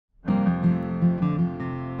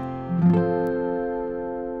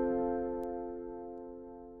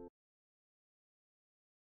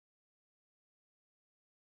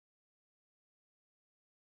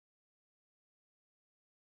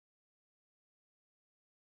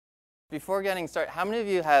Before getting started, how many of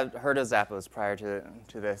you have heard of Zappos prior to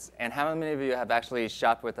this? And how many of you have actually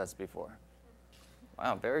shopped with us before?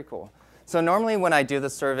 Wow, very cool. So normally when I do the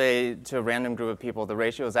survey to a random group of people, the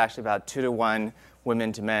ratio is actually about 2 to 1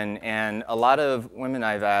 women to men. And a lot of women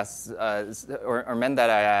I've asked, or men that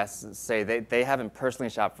I ask, say they haven't personally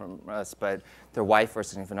shopped from us, but their wife or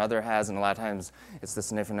significant other has. And a lot of times it's the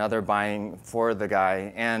significant other buying for the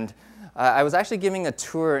guy. And I was actually giving a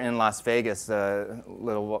tour in Las Vegas a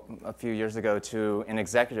few years ago to an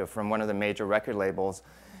executive from one of the major record labels.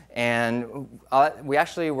 And we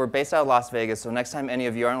actually were based out of Las Vegas, so next time any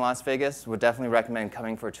of you are in Las Vegas, would definitely recommend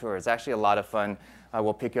coming for a tour. It's actually a lot of fun.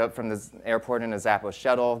 We'll pick you up from the airport in a Zappos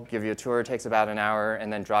shuttle, give you a tour, it takes about an hour,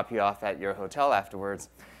 and then drop you off at your hotel afterwards.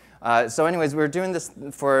 So anyways, we were doing this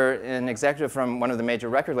for an executive from one of the major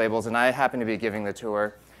record labels, and I happened to be giving the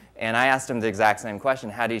tour. And I asked him the exact same question,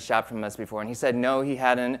 had he shopped from us before? And he said no, he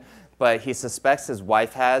hadn't, but he suspects his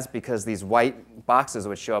wife has because these white boxes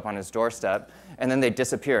would show up on his doorstep, and then they'd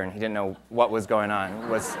disappear, and he didn't know what was going on.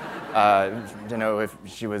 Didn't know if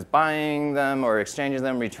she was buying them or exchanging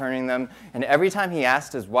them, returning them. And every time he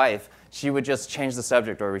asked his wife, she would just change the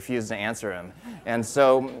subject or refuse to answer him. And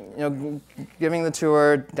so, giving the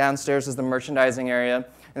tour, downstairs is the merchandising area,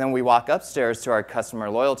 and then we walk upstairs to our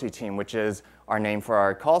customer loyalty team, which is our name for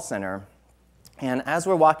our call center. And as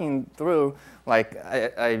we're walking through,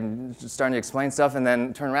 I'm starting to explain stuff and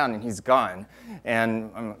then turn around and he's gone. And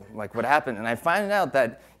I'm like, what happened? And I find out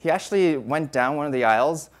that he actually went down one of the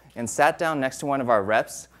aisles and sat down next to one of our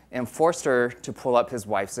reps and forced her to pull up his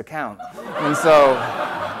wife's account. And so,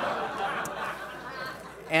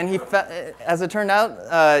 as it turned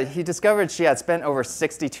out, he discovered she had spent over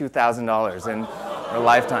 $62,000 in her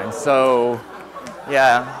lifetime. So,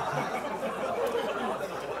 yeah.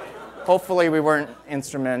 Hopefully we weren't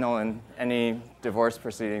instrumental in any divorce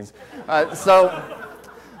proceedings. And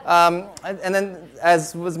then,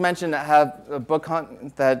 as was mentioned, I have a book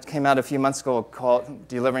that came out a few months ago called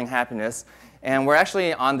Delivering Happiness. And we're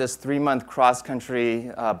actually on this 3-month cross-country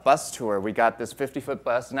bus tour. We got this 50-foot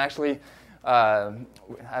bus, and actually I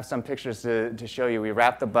have some pictures to show you. We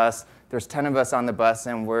wrapped the bus. There's 10 of us on the bus,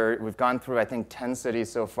 and we've gone through, I think, 10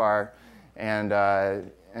 cities so far. And the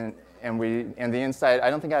inside, I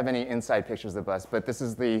don't think I have any inside pictures of the bus, but this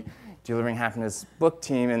is the Delivering Happiness book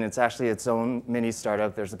team, and it's actually its own mini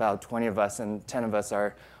startup. There's about 20 of us, and 10 of us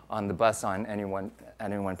are on the bus at any one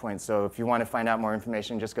point. So if you want to find out more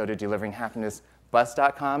information, just go to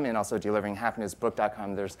deliveringhappinessbus.com and also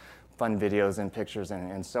deliveringhappinessbook.com. There's fun videos and pictures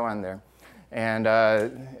and so on there. And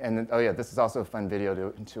oh yeah, this is also a fun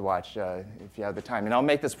video to watch if you have the time. And I'll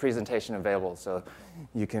make this presentation available so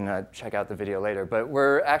you can check out the video later. But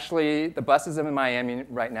the bus is in Miami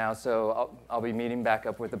right now, so I'll be meeting back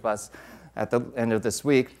up with the bus at the end of this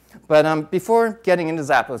week. But before getting into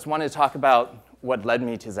Zappos, I wanted to talk about what led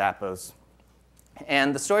me to Zappos.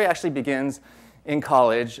 And the story actually begins in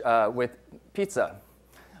college with pizza.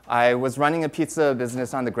 I was running a pizza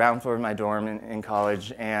business on the ground floor of my dorm in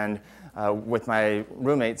college, and with my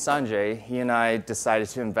roommate, Sanjay, he and I decided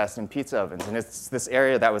to invest in pizza ovens. And it's this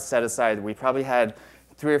area that was set aside. We probably had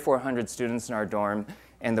 300 or 400 students in our dorm.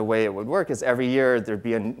 And the way it would work is every year there'd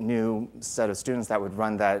be a new set of students that would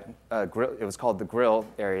run that grill. It was called the grill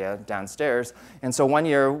area downstairs. And so one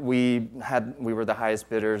year we were the highest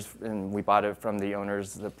bidders, and we bought it from the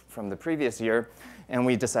owners from the previous year. And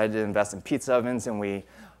we decided to invest in pizza ovens, and we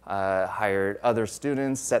hired other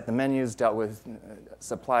students, set the menus, dealt with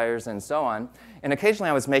suppliers, and so on. And occasionally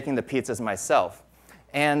I was making the pizzas myself.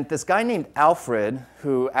 And this guy named Alfred,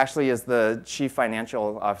 who actually is the chief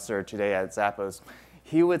financial officer today at Zappos,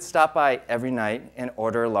 he would stop by every night and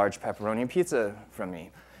order a large pepperoni pizza from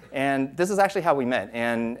me. And this is actually how we met.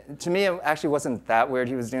 And to me, it actually wasn't that weird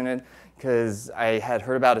he was doing it, because I had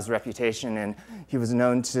heard about his reputation, and he was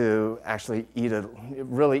known to actually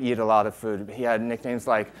really eat a lot of food. He had nicknames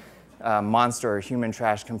like Monster or Human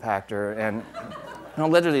Trash Compactor. And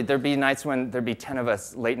literally, there'd be nights when there'd be 10 of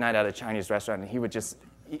us late night at a Chinese restaurant, and he would just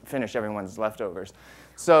finish everyone's leftovers.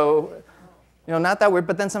 So, not that weird,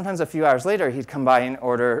 but then sometimes a few hours later, he'd come by and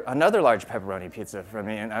order another large pepperoni pizza from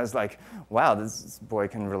me, and I was like, wow, this boy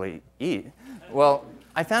can really eat. Well,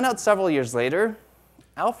 I found out several years later,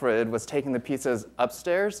 Alfred was taking the pizzas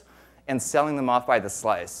upstairs and selling them off by the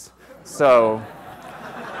slice. So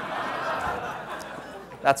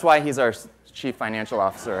that's why he's our chief financial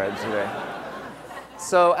officer today.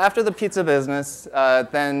 So after the pizza business,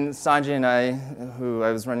 then Sanjay and I, who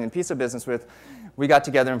I was running the pizza business with, we got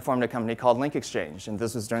together and formed a company called Link Exchange. And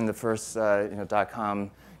this was during the first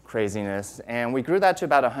 .com craziness. And we grew that to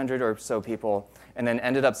about 100 or so people, and then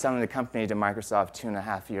ended up selling the company to Microsoft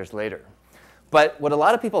 2.5 years later. But what a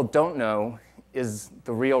lot of people don't know is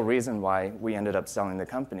the real reason why we ended up selling the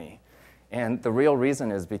company. And the real reason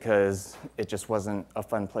is because it just wasn't a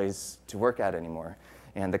fun place to work at anymore.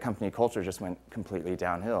 And the company culture just went completely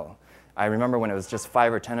downhill. I remember when it was just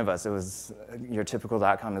 5 or 10 of us, it was your typical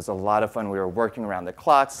 .com. It was a lot of fun. We were working around the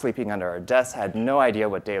clock, sleeping under our desks, had no idea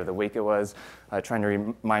what day of the week it was, trying to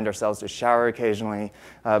remind ourselves to shower occasionally,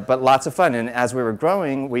 but lots of fun. And as we were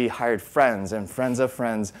growing, we hired friends and friends of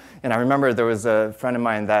friends. And I remember there was a friend of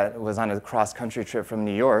mine that was on a cross-country trip from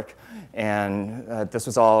New York, and this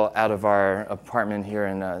was all out of our apartment here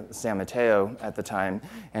in San Mateo at the time.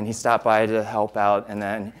 And he stopped by to help out, and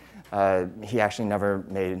then he actually never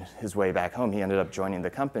made his way back home. He ended up joining the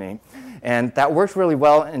company. And that worked really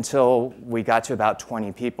well until we got to about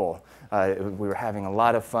 20 people. We were having a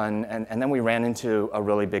lot of fun, and then we ran into a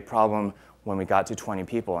really big problem when we got to 20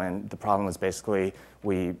 people. And the problem was basically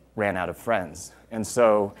we ran out of friends. And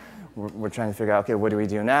so we're trying to figure out, okay, what do we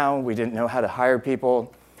do now? We didn't know how to hire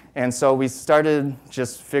people. And so we started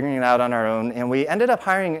just figuring it out on our own. And we ended up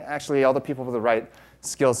hiring actually all the people with the right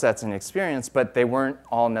skill sets and experience, but they weren't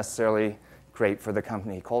all necessarily great for the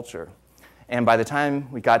company culture. And by the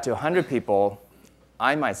time we got to 100 people,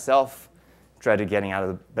 I myself dreaded getting out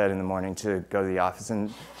of bed in the morning to go to the office.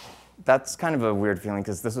 And that's kind of a weird feeling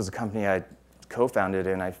because this was a company I co-founded,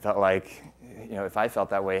 and I felt like, you know, if I felt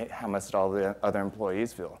that way, how must all the other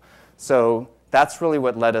employees feel? So that's really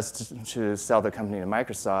what led us to sell the company to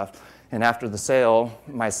Microsoft. And after the sale,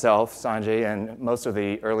 myself, Sanjay, and most of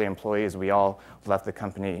the early employees, we all left the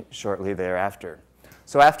company shortly thereafter.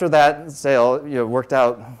 So after that sale, it worked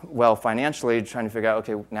out well financially, trying to figure out,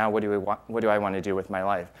 okay, now what do I want to do with my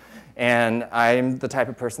life? And I'm the type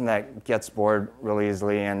of person that gets bored really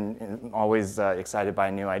easily and always excited by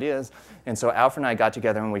new ideas. And so Alfred and I got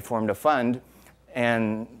together and we formed a fund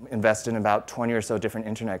and invested in about 20 or so different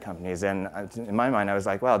internet companies. And in my mind, I was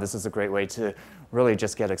like, wow, this is a great way to really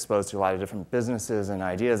just get exposed to a lot of different businesses and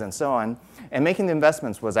ideas and so on. And making the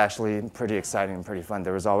investments was actually pretty exciting and pretty fun.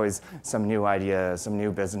 There was always some new idea, some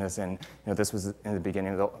new business, and this was in the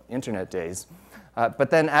beginning of the internet days. But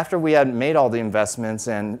then after we had made all the investments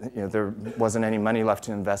and there wasn't any money left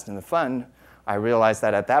to invest in the fund, I realized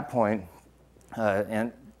that at that point,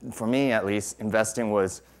 and for me at least, investing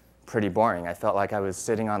was pretty boring. I felt like I was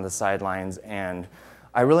sitting on the sidelines, and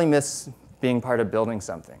I really miss being part of building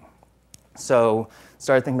something. So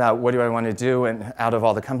started thinking about what do I want to do, and out of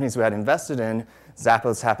all the companies we had invested in,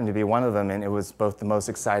 Zappos happened to be one of them, and it was both the most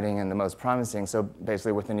exciting and the most promising. So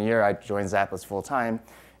basically within a year, I joined Zappos full time,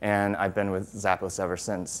 and I've been with Zappos ever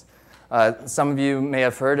since. Some of you may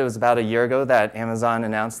have heard it was about a year ago that Amazon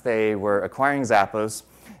announced they were acquiring Zappos.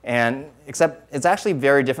 And except it's actually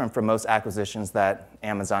very different from most acquisitions that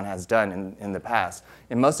Amazon has done in the past.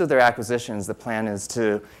 In most of their acquisitions, the plan is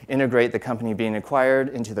to integrate the company being acquired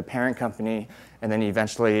into the parent company, and then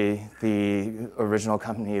eventually the original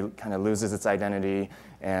company kind of loses its identity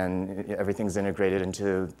and everything's integrated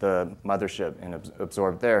into the mothership and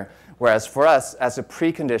absorbed there. Whereas for us, as a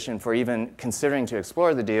precondition for even considering to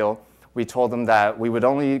explore the deal, we told them that we would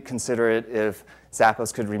only consider it if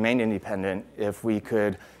Zappos could remain independent, if we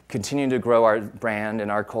could continue to grow our brand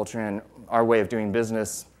and our culture and our way of doing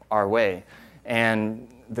business our way. And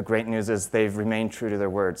the great news is they've remained true to their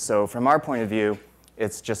word. So from our point of view,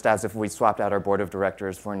 it's just as if we swapped out our board of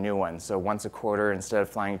directors for a new one. So once a quarter, instead of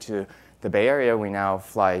flying to the Bay Area, we now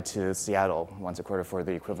fly to Seattle once a quarter for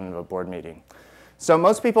the equivalent of a board meeting. So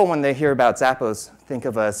most people, when they hear about Zappos, think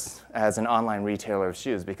of us as an online retailer of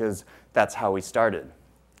shoes because that's how we started.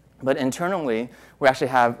 But internally, we actually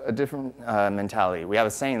have a different mentality. We have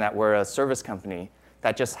a saying that we're a service company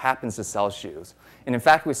that just happens to sell shoes. And in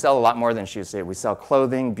fact, we sell a lot more than shoes today. We sell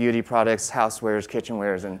clothing, beauty products, housewares,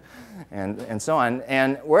 kitchenwares, and so on.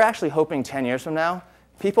 And we're actually hoping 10 years from now,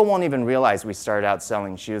 people won't even realize we started out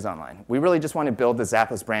selling shoes online. We really just want to build the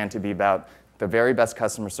Zappos brand to be about the very best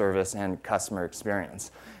customer service and customer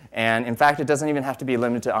experience. And in fact, it doesn't even have to be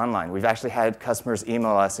limited to online. We've actually had customers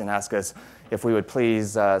email us and ask us if we would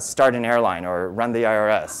please start an airline or run the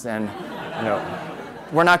IRS. And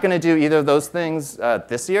we're not going to do either of those things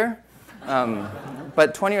this year.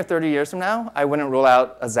 But 20 or 30 years from now, I wouldn't rule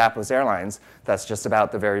out a Zappos Airlines that's just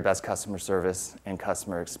about the very best customer service and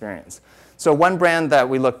customer experience. So one brand that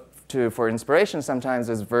we look to for inspiration sometimes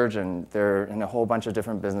is Virgin. They're in a whole bunch of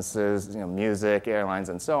different businesses, music, airlines,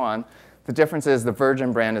 and so on. The difference is the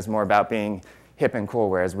Virgin brand is more about being hip and cool,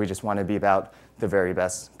 whereas we just want to be about the very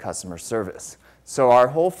best customer service. So our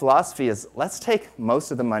whole philosophy is let's take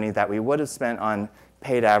most of the money that we would have spent on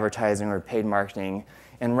paid advertising or paid marketing,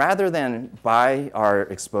 and rather than buy our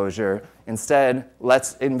exposure, instead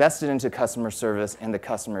let's invest it into customer service and the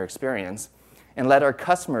customer experience. and let our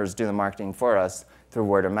customers do the marketing for us through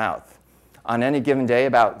word of mouth. On any given day,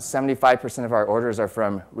 about 75% of our orders are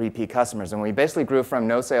from repeat customers. And we basically grew from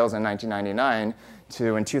no sales in 1999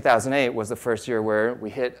 to, in 2008, was the first year where we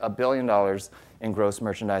hit $1 billion in gross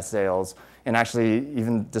merchandise sales. And actually,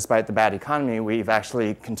 even despite the bad economy, we've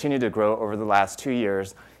actually continued to grow over the last 2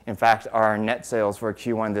 years. In fact, our net sales for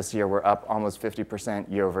Q1 this year were up almost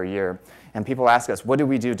 50% year over year. And people ask us, what did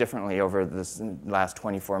we do differently over this last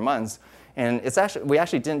 24 months? And we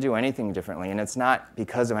actually didn't do anything differently, and it's not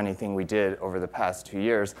because of anything we did over the past 2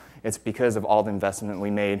 years. It's because of all the investment we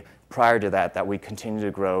made prior to that we continue to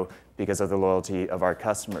grow because of the loyalty of our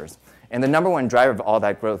customers. And the number one driver of all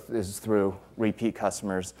that growth is through repeat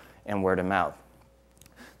customers and word of mouth.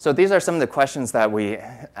 So these are some of the questions that we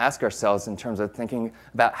ask ourselves in terms of thinking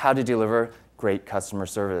about how to deliver great customer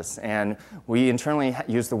service. And we internally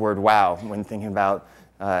use the word wow when thinking about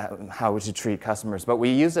how we should treat customers, but we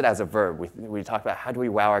use it as a verb. We talk about how do we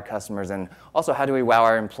wow our customers, and also how do we wow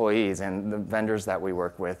our employees and the vendors that we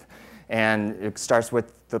work with. And it starts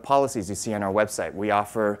with the policies you see on our website. We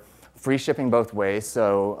offer free shipping both ways,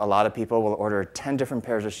 so a lot of people will order 10 different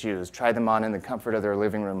pairs of shoes, try them on in the comfort of their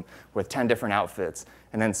living room with 10 different outfits,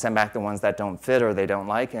 and then send back the ones that don't fit or they don't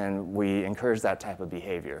like, and we encourage that type of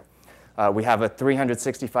behavior. We have a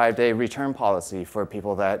 365-day return policy for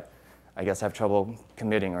people that I guess have trouble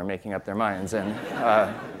committing or making up their minds, and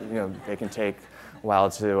they can take a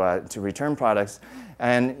while to return products.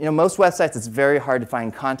 And most websites, it's very hard to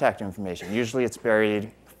find contact information. Usually it's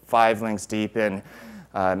buried 5 links deep, and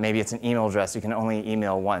maybe it's an email address you can only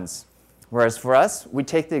email once. Whereas for us, we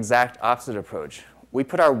take the exact opposite approach. We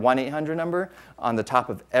put our 1-800 number on the top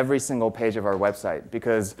of every single page of our website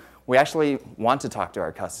because we actually want to talk to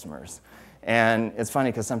our customers. And it's funny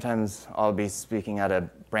because sometimes I'll be speaking at a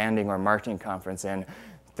branding or marketing conference, and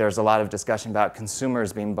there's a lot of discussion about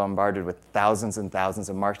consumers being bombarded with thousands and thousands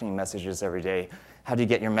of marketing messages every day. How do you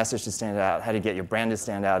get your message to stand out? How do you get your brand to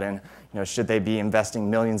stand out? And should they be investing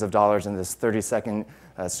millions of dollars in this 30-second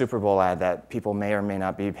Super Bowl ad that people may or may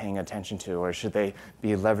not be paying attention to? Or should they be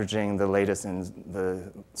leveraging the latest in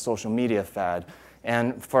the social media fad?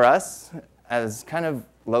 And for us, as kind of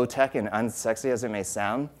low-tech and unsexy as it may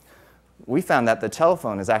sound, we found that the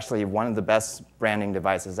telephone is actually one of the best branding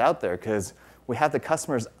devices out there because we have the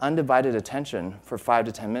customer's undivided attention for 5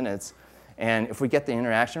 to 10 minutes. And if we get the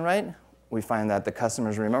interaction right, we find that the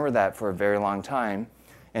customers remember that for a very long time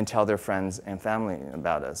and tell their friends and family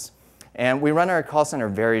about us. And we run our call center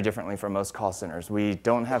very differently from most call centers. We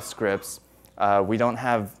don't have scripts. We don't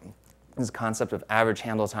have this concept of average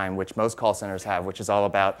handle time, which most call centers have, which is all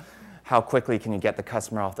about how quickly can you get the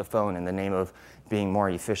customer off the phone in the name of being more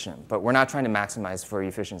efficient. But we're not trying to maximize for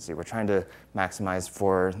efficiency. We're trying to maximize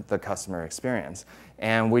for the customer experience.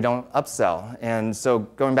 And we don't upsell. And so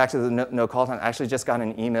going back to the no call time, I actually just got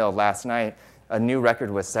an email last night. A new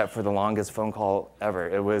record was set for the longest phone call ever.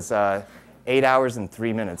 It was 8 hours and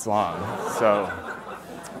 3 minutes long. So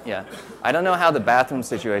yeah, I don't know how the bathroom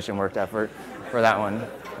situation worked out for that one.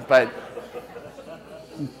 But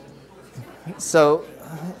so,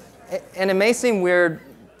 and it may seem weird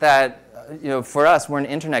that for us, we're an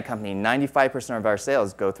internet company. 95% of our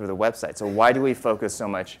sales go through the website. So why do we focus so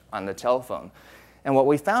much on the telephone? And what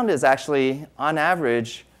we found is actually, on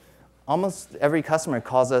average, almost every customer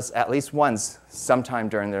calls us at least once sometime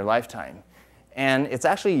during their lifetime. And it's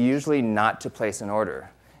actually usually not to place an order.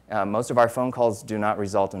 Most of our phone calls do not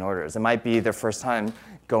result in orders. It might be their first time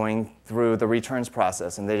going through the returns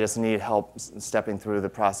process, and they just need help stepping through the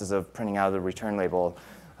process of printing out the return label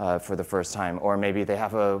for the first time. Or maybe they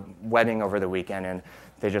have a wedding over the weekend and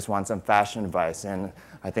they just want some fashion advice. And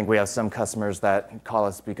I think we have some customers that call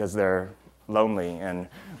us because they're lonely, and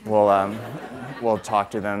we'll talk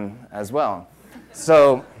to them as well.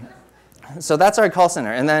 So that's our call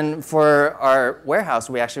center. And then for our warehouse,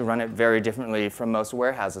 we actually run it very differently from most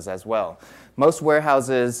warehouses as well. Most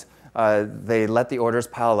warehouses, they let the orders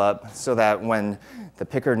pile up so that when the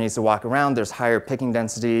picker needs to walk around, there's higher picking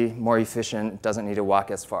density, more efficient, doesn't need to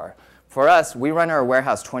walk as far. For us, we run our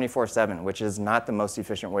warehouse 24/7, which is not the most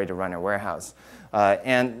efficient way to run a warehouse.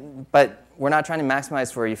 But we're not trying to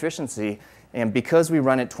maximize for efficiency. And because we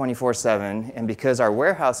run it 24/7, and because our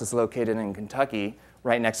warehouse is located in Kentucky,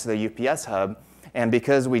 right next to the UPS hub, and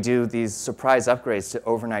because we do these surprise upgrades to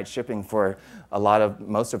overnight shipping for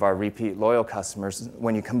most of our repeat loyal customers,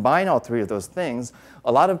 when you combine all three of those things,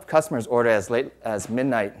 a lot of customers order as late as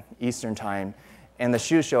midnight Eastern time, and the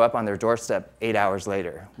shoes show up on their doorstep 8 hours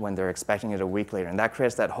later when they're expecting it a week later. And that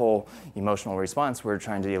creates that whole emotional response we're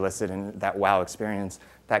trying to elicit in that wow experience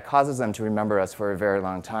that causes them to remember us for a very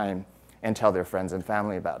long time and tell their friends and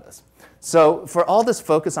family about us. So for all this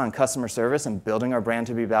focus on customer service and building our brand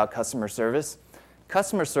to be about customer service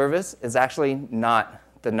is actually not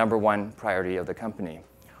the #1 priority of the company.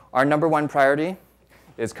 Our #1 priority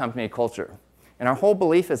is company culture. And our whole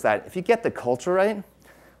belief is that if you get the culture right,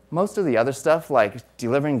 most of the other stuff, like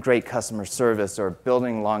delivering great customer service or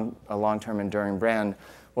building a long-term enduring brand,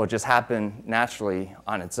 will just happen naturally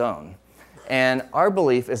on its own. And our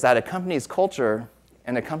belief is that a company's culture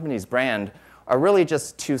and a company's brand are really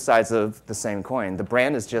just two sides of the same coin. The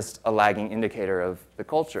brand is just a lagging indicator of the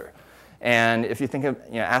culture. And if you think of,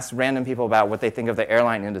 ask random people about what they think of the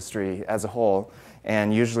airline industry as a whole,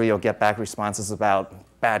 and usually you'll get back responses about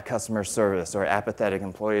bad customer service or apathetic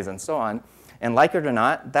employees and so on. And like it or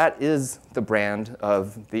not, that is the brand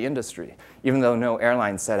of the industry, even though no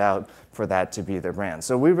airline set out for that to be their brand.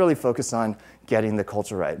 So we really focus on getting the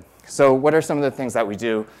culture right. So what are some of the things that we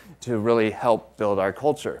do to really help build our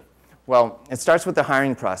culture? Well, it starts with the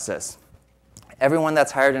hiring process. Everyone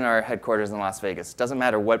that's hired in our headquarters in Las Vegas, doesn't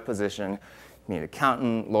matter what position, you mean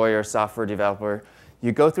accountant, lawyer, software developer,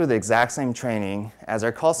 you go through the exact same training as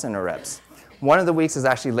our call center reps. One of the weeks is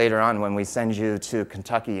actually later on when we send you to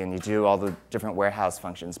Kentucky and you do all the different warehouse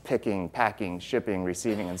functions, picking, packing, shipping,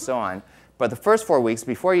 receiving, and so on. But the first 4 weeks,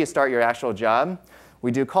 before you start your actual job,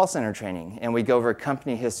 we do call center training, and we go over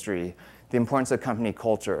company history, the importance of company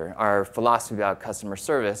culture, our philosophy about customer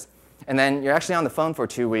service, and then you're actually on the phone for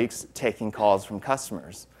 2 weeks taking calls from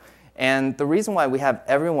customers. And the reason why we have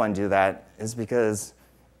everyone do that is because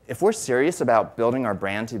if we're serious about building our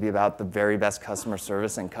brand to be about the very best customer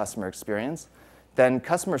service and customer experience, then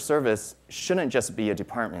customer service shouldn't just be a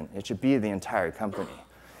department. It should be the entire company.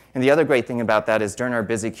 And the other great thing about that is during our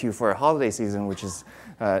busy Q4 holiday season, which is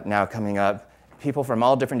now coming up, people from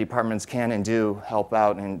all different departments can and do help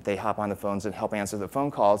out, and they hop on the phones and help answer the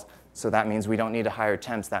phone calls. So that means we don't need to hire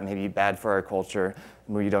temps that may be bad for our culture.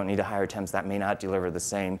 We don't need to hire temps that may not deliver the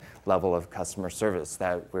same level of customer service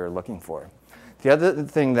that we're looking for. The other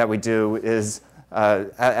thing that we do is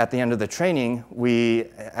at the end of the training, we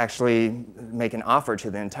actually make an offer to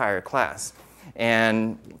the entire class.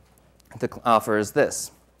 And the offer is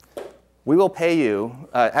this. We will pay you,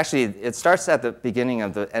 actually, it starts at the beginning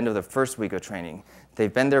of the end of the first week of training.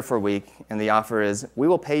 They've been there for a week, and the offer is, we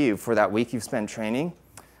will pay you for that week you've spent training,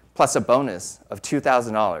 plus a bonus of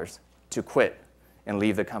 $2,000 to quit and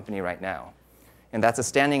leave the company right now. And that's a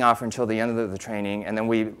standing offer until the end of the training, and then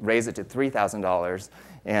we raise it to $3,000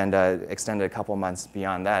 and extend it a couple months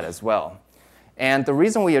beyond that as well. And the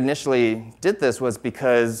reason we initially did this was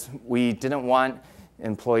because we didn't want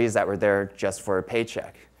employees that were there just for a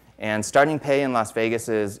paycheck. And starting pay in Las Vegas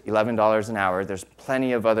is $11 an hour. There's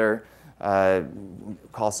plenty of other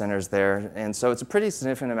call centers there, and so it's a pretty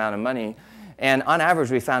significant amount of money. And on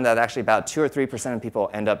average, we found that actually about 2 or 3% of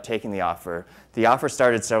people end up taking the offer. The offer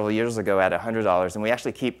started several years ago at $100, and we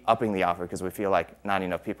actually keep upping the offer because we feel like not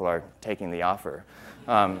enough people are taking the offer.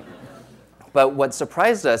 But what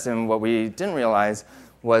surprised us and what we didn't realize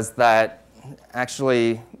was that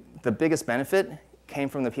actually the biggest benefit came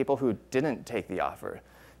from the people who didn't take the offer,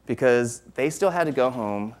 because they still had to go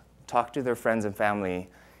home, talk to their friends and family,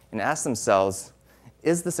 and ask themselves,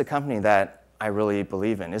 is this a company that I really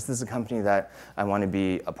believe in? Is this a company that I want to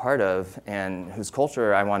be a part of and whose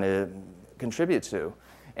culture I want to contribute to?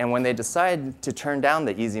 And when they decide to turn down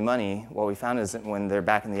the easy money, what we found is that when they're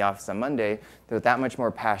back in the office on Monday, they're that much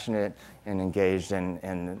more passionate and engaged,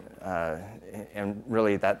 and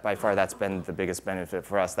really that by far that's been the biggest benefit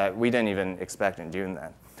for us that we didn't even expect in doing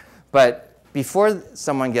that. But before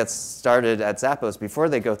someone gets started at Zappos, before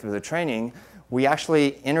they go through the training, we actually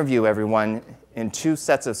interview everyone in 2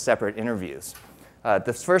 sets of separate interviews.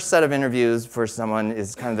 The first set of interviews for someone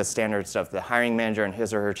is kind of the standard stuff. The hiring manager and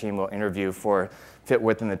his or her team will interview for fit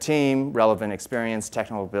within the team, relevant experience,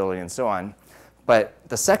 technical ability, and so on. But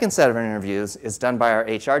the second set of interviews is done by our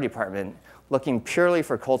HR department, looking purely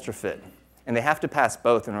for culture fit. And they have to pass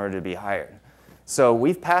both in order to be hired. So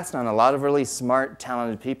we've passed on a lot of really smart,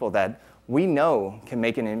 talented people that we know can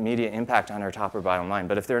make an immediate impact on our top or bottom line.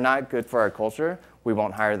 But if they're not good for our culture, we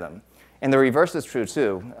won't hire them. And the reverse is true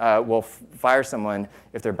too. We'll fire someone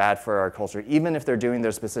if they're bad for our culture, even if they're doing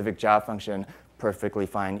their specific job function perfectly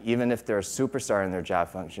fine, even if they're a superstar in their job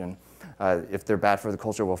function. If they're bad for the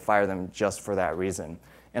culture, we'll fire them just for that reason.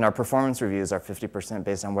 And our performance reviews are 50%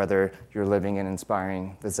 based on whether you're living and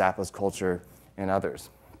inspiring the Zappos culture and others.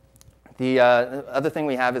 The other thing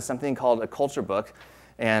we have is something called a culture book.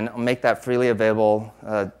 And I'll make that freely available,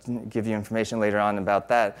 give you information later on about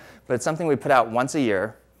that. But it's something we put out once a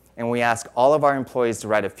year, and we ask all of our employees to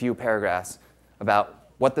write a few paragraphs about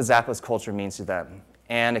what the Zappos culture means to them.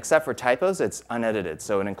 And except for typos, it's unedited.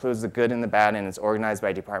 So it includes the good and the bad, and it's organized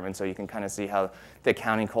by department, so you can kind of see how the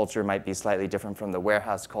accounting culture might be slightly different from the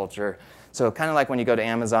warehouse culture. So kind of like when you go to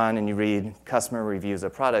Amazon and you read customer reviews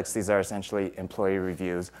of products, these are essentially employee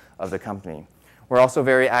reviews of the company. We're also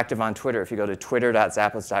very active on Twitter. If you go to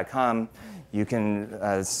twitter.zappos.com, you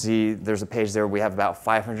can see there's a page there. We have about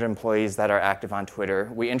 500 employees that are active on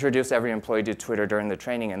Twitter. We introduce every employee to Twitter during the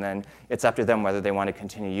training, and then it's up to them whether they want to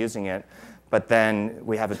continue using it. But then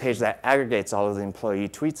we have a page that aggregates all of the employee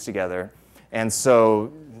tweets together. And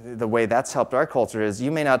so the way that's helped our culture is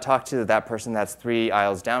you may not talk to that person that's 3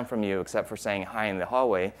 aisles down from you except for saying hi in the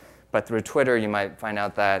hallway. But through Twitter, you might find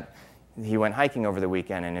out that he went hiking over the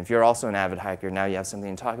weekend. And if you're also an avid hiker, now you have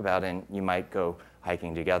something to talk about, and you might go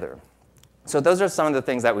hiking together. So those are some of the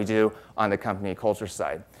things that we do on the company culture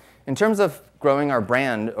side. In terms of growing our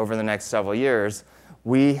brand over the next several years,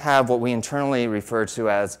 we have what we internally refer to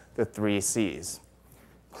as the 3 C's: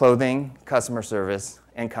 clothing, customer service,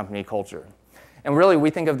 and company culture. And really, we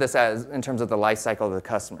think of this as in terms of the life cycle of the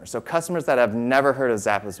customer. So customers that have never heard of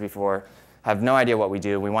Zappos before, have no idea what we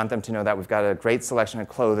do. We want them to know that we've got a great selection of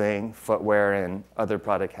clothing, footwear, and other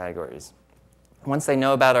product categories. Once they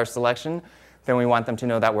know about our selection, then we want them to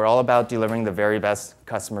know that we're all about delivering the very best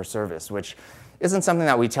customer service, which isn't something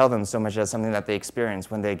that we tell them so much as something that they experience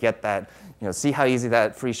when they get that, see how easy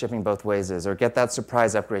that free shipping both ways is, or get that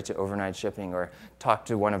surprise upgrade to overnight shipping, or talk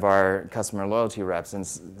to one of our customer loyalty reps and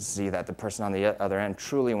see that the person on the other end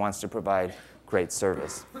truly wants to provide great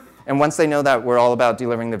service. And once they know that we're all about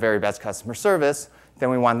delivering the very best customer service, then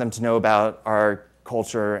we want them to know about our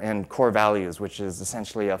culture and core values, which is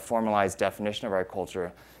essentially a formalized definition of our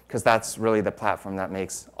culture, because that's really the platform that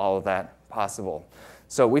makes all of that possible.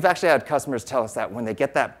 So we've actually had customers tell us that when they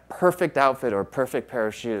get that perfect outfit or perfect pair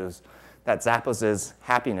of shoes, that Zappos is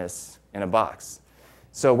happiness in a box.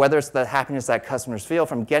 So whether it's the happiness that customers feel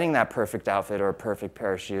from getting that perfect outfit or a perfect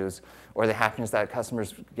pair of shoes, or the happiness that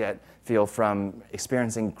customers feel from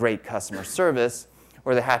experiencing great customer service,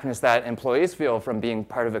 or the happiness that employees feel from being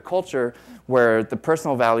part of a culture where the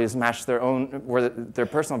personal values match their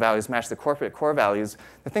personal values match the corporate core values,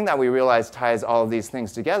 the thing that we realize ties all of these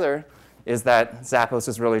things together is that Zappos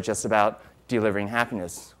is really just about delivering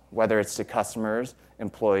happiness, whether it's to customers,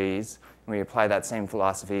 employees, and we apply that same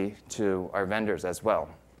philosophy to our vendors as well.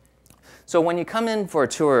 So when you come in for a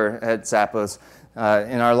tour at Zappos,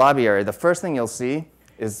 in our lobby area, the first thing you'll see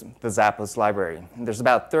is the Zappos library. And there's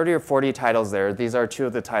about 30 or 40 titles there. These are 2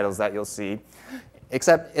 of the titles that you'll see,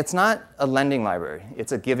 except it's not a lending library,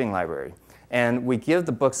 it's a giving library. And we give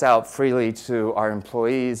the books out freely to our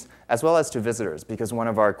employees as well as to visitors, because one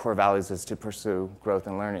of our core values is to pursue growth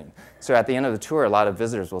and learning. So at the end of the tour, a lot of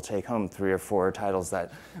visitors will take home 3 or 4 titles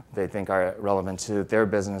that they think are relevant to their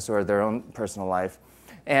business or their own personal life.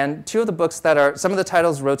 And 2 of the books that are, some of the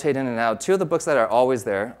titles rotate in and out. 2 of the books that are always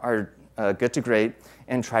there are Good to Great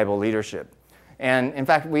and Tribal Leadership. And in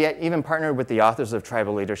fact, we even partnered with the authors of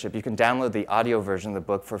Tribal Leadership. You can download the audio version of the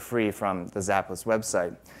book for free from the Zappos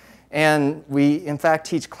website. And we, in fact,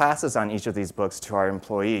 teach classes on each of these books to our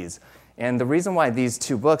employees. And the reason why these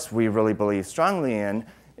 2 books we really believe strongly in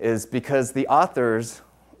is because the authors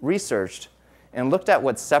researched and looked at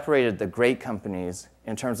what separated the great companies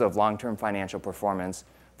in terms of long-term financial performance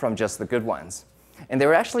from just the good ones. And they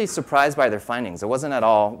were actually surprised by their findings. It wasn't at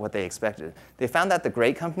all what they expected. They found that the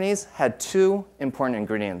great companies had 2 important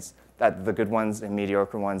ingredients that the good ones and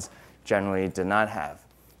mediocre ones generally did not have.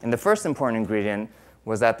 And the first important ingredient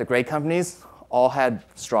was that the great companies all had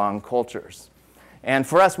strong cultures. And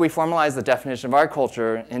for us, we formalized the definition of our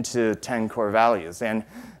culture into 10 core values. And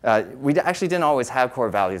we actually didn't always have core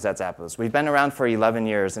values at Zappos. We've been around for 11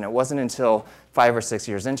 years, and it wasn't until 5 or 6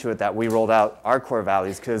 years into it that we rolled out our core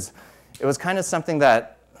values, because it was kind of something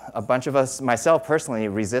that a bunch of us, myself personally,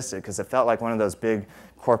 resisted, because it felt like one of those big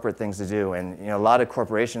corporate things to do. And a lot of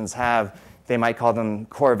corporations have, they might call them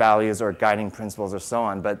core values or guiding principles or so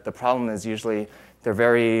on, but the problem is usually they're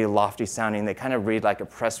very lofty sounding. They kind of read like a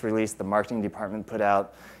press release the marketing department put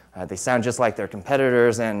out. They sound just like their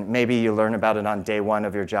competitors, and maybe you learn about it on day 1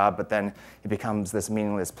 of your job, but then it becomes this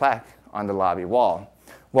meaningless plaque on the lobby wall.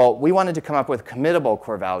 Well, we wanted to come up with committable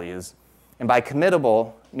core values. And by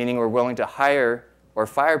committable, meaning we're willing to hire or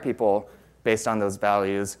fire people based on those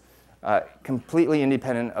values, completely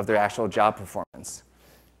independent of their actual job performance.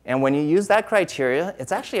 And when you use that criteria,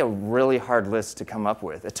 it's actually a really hard list to come up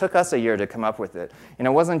with. It took us a year to come up with it. And it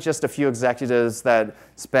wasn't just a few executives that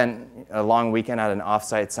spent a long weekend at an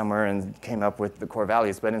offsite somewhere and came up with the core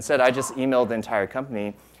values, but instead I just emailed the entire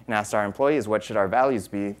company and asked our employees, what should our values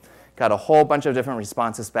be? Got a whole bunch of different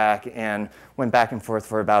responses back and went back and forth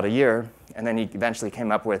for about a year, and then he eventually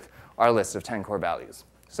came up with our list of 10 core values.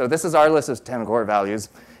 So this is our list of 10 core values.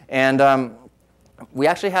 And we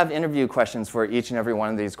actually have interview questions for each and every one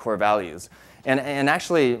of these core values. And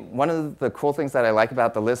actually, one of the cool things that I like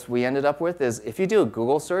about the list we ended up with is if you do a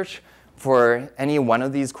Google search for any one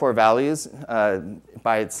of these core values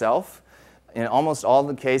by itself, in almost all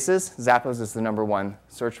the cases, Zappos is the #1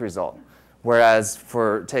 search result. Whereas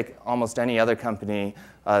take almost any other company,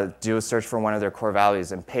 do a search for one of their core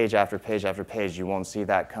values, and page after page after page, you won't see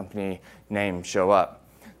that company name show up.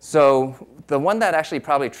 So the one that actually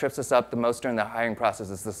probably trips us up the most during the hiring process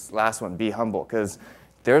is this last one, be humble, because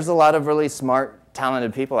there's a lot of really smart,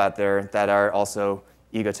 talented people out there that are also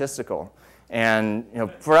egotistical. And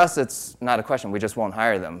for us, it's not a question. We just won't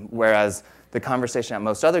hire them. Whereas the conversation at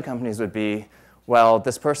most other companies would be, well,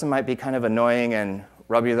 this person might be kind of annoying and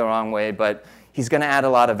rub you the wrong way, but he's going to add a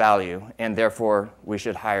lot of value, and therefore we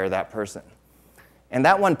should hire that person. And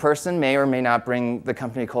that one person may or may not bring the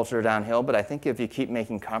company culture downhill, but I think if you keep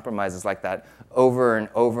making compromises like that over and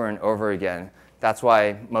over and over again, that's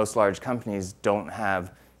why most large companies don't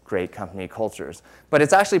have great company cultures. But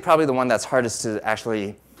it's actually probably the one that's hardest to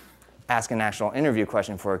actually ask an actual interview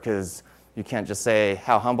question for, because you can't just say,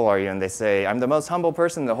 how humble are you? And they say, I'm the most humble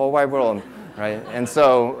person in the whole wide world, right? And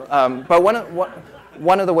so, but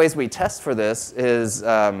one of the ways we test for this is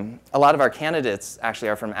a lot of our candidates actually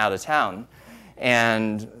are from out of town.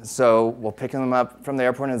 And so we'll pick them up from the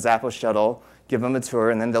airport in a Zappos shuttle, give them a tour,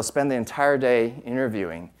 and then they'll spend the entire day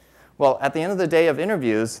interviewing. Well, at the end of the day of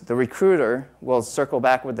interviews, the recruiter will circle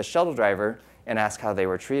back with the shuttle driver and ask how they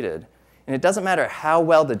were treated. And it doesn't matter how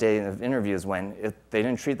well the day of interviews went. If they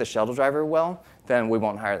didn't treat the shuttle driver well, then we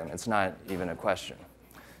won't hire them. It's not even a question.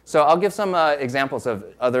 So I'll give some examples of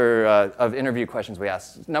other of interview questions we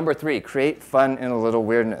asked. #3, create fun in a little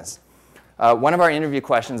weirdness. One of our interview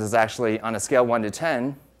questions is actually on a scale 1 to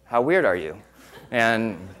 10, how weird are you?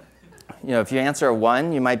 And if you answer a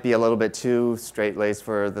 1, you might be a little bit too straight-laced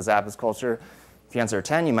for the Zappos culture. If you answer a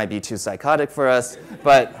 10, you might be too psychotic for us.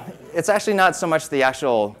 But it's actually not so much the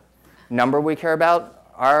actual number we care about.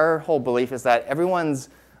 Our whole belief is that everyone's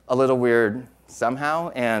a little weird somehow,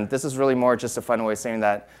 and this is really more just a fun way of saying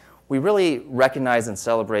that we really recognize and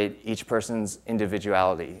celebrate each person's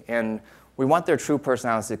individuality, and we want their true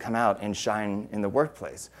personalities to come out and shine in the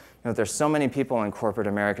workplace. There's so many people in corporate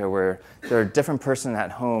America where they're a different person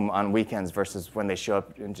at home on weekends versus when they show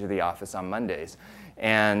up into the office on Mondays.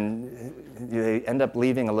 And they end up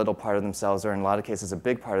leaving a little part of themselves, or in a lot of cases, a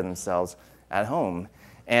big part of themselves at home.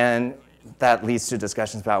 And that leads to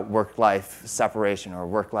discussions about work-life separation or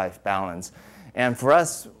work-life balance. And for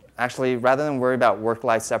us, actually, rather than worry about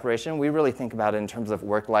work-life separation, we really think about it in terms of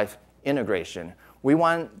work-life integration. We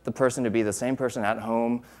want the person to be the same person at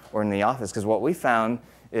home or in the office, because what we found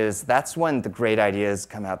is that's when the great ideas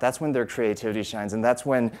come out. That's when their creativity shines, and that's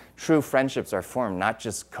when true friendships are formed, not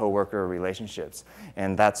just coworker relationships.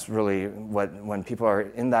 And that's really when people are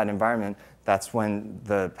in that environment, that's when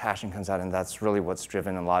the passion comes out, and that's really what's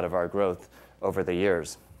driven a lot of our growth over the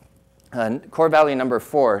years. Core value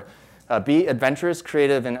 #4, be adventurous,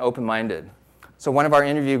 creative, and open-minded. So one of our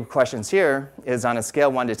interview questions here is on a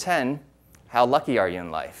scale 1 to 10, how lucky are you in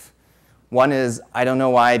life? 1 is, I don't know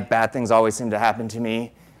why bad things always seem to happen to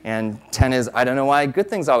me. And 10 is, I don't know why good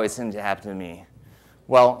things always seem to happen to me.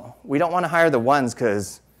 Well, we don't want to hire the 1s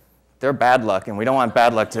because they're bad luck, and we don't want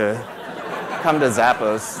bad luck to come to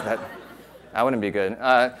Zappos. That wouldn't be good.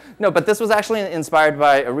 No, but this was actually inspired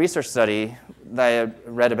by a research study that I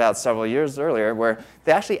read about several years earlier, where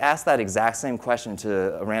they actually asked that exact same question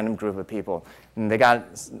to a random group of people. And they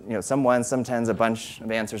got some 1s, some 10s, a bunch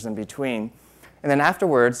of answers in between. And then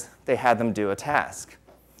afterwards, they had them do a task.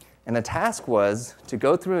 And the task was to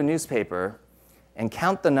go through a newspaper and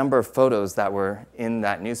count the number of photos that were in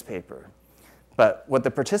that newspaper. But what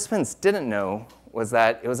the participants didn't know was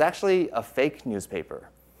that it was actually a fake newspaper.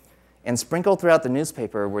 And sprinkled throughout the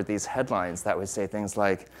newspaper were these headlines that would say things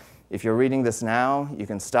like, if you're reading this now, you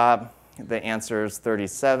can stop. The answer's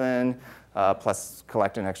 37, plus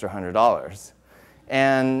collect an extra $100.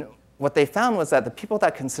 And what they found was that the people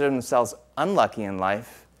that considered themselves unlucky in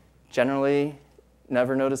life generally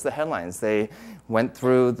never noticed the headlines. They went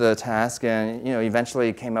through the task and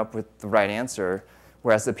eventually came up with the right answer,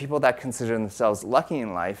 whereas the people that considered themselves lucky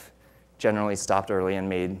in life generally stopped early and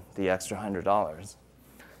made the extra $100.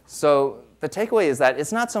 So the takeaway is that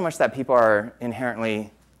it's not so much that people are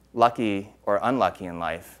inherently lucky or unlucky in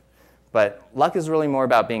life, but luck is really more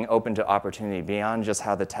about being open to opportunity beyond just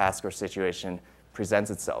how the task or situation presents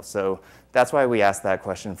itself. So that's why we asked that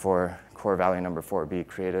question for core value #4, be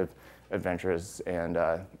creative, adventurous, and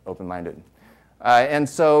open-minded. And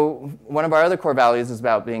so one of our other core values is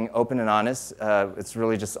about being open and honest. It's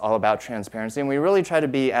really just all about transparency. And we really try to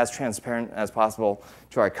be as transparent as possible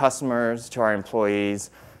to our customers, to our employees,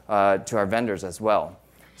 to our vendors as well.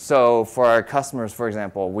 So for our customers, for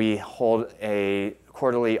example, we hold a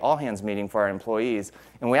quarterly all-hands meeting for our employees.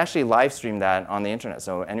 And we actually live stream that on the internet.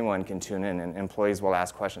 So anyone can tune in, and employees will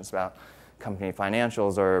ask questions about company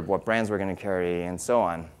financials or what brands we're going to carry and so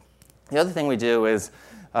on. The other thing we do is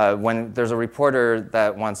when there's a reporter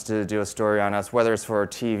that wants to do a story on us, whether it's for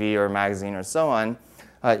TV or magazine or so on,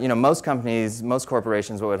 most companies, most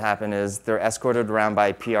corporations, what would happen is they're escorted around by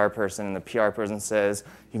a PR person, and the PR person says,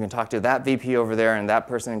 you can talk to that VP over there and that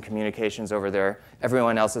person in communications over there.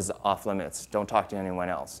 Everyone else is off limits. Don't talk to anyone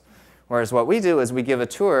else. Whereas what we do is we give a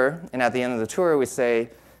tour, and at the end of the tour we say,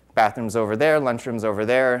 bathrooms over there, lunchrooms over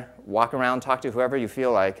there, walk around, talk to whoever you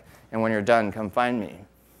feel like, and when you're done, come find me.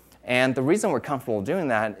 And the reason we're comfortable doing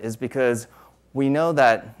that is because we know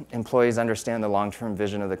that employees understand the long-term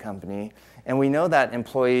vision of the company, and we know that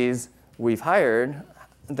employees we've hired,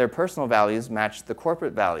 their personal values match the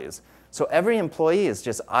corporate values. So every employee is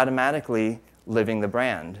just automatically living the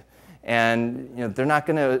brand. And they're not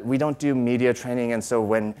going to, we don't do media training, and so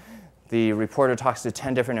when the reporter talks to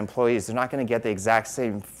 10 different employees, they're not going to get the exact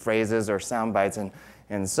same phrases or sound bites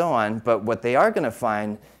and so on. But what they are going to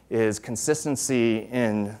find is consistency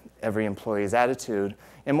in every employee's attitude,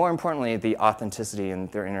 and more importantly, the authenticity in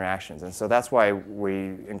their interactions. And so that's why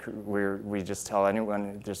we just tell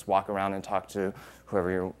anyone, just walk around and talk to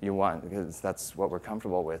whoever you want, because that's what we're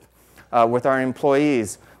comfortable with. With our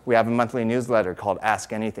employees, we have a monthly newsletter called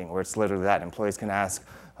Ask Anything, where it's literally that. Employees can ask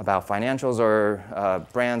about financials or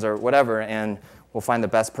brands or whatever, and we'll find the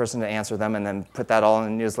best person to answer them and then put that all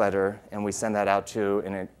in a newsletter, and we send that out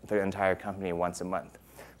to the entire company once a month.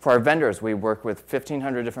 For our vendors, we work with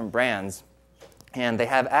 1,500 different brands, and they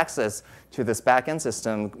have access to this back-end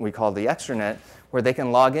system we call the extranet, where they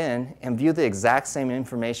can log in and view the exact same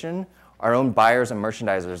information our own buyers and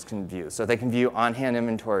merchandisers can view. So they can view on-hand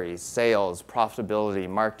inventory, sales, profitability,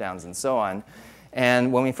 markdowns, and so on.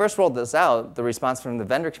 And when we first rolled this out, the response from the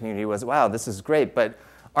vendor community was, wow, this is great, but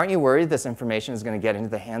aren't you worried this information is going to get into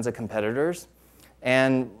the hands of competitors?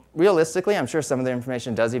 And realistically, I'm sure some of the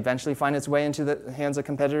information does eventually find its way into the hands of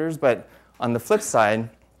competitors, but on the flip side,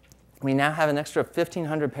 we now have an extra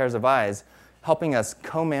 1,500 pairs of eyes helping us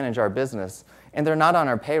co-manage our business, and they're not on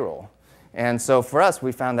our payroll. And so for us,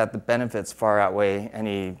 we found that the benefits far outweigh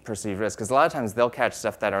any perceived risk, because a lot of times they'll catch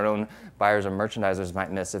stuff that our own buyers or merchandisers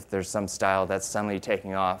might miss if there's some style that's suddenly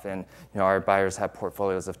taking off, and our buyers have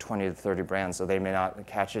portfolios of 20 to 30 brands, so they may not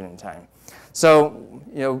catch it in time. So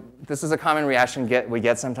this is a common reaction we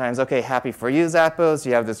get sometimes. Okay, happy for you, Zappos.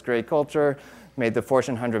 You have this great culture, made the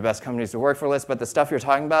Fortune 100 best companies to work for list, but the stuff you're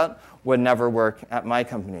talking about would never work at my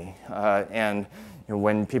company. And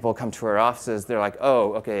when people come to our offices, they're like,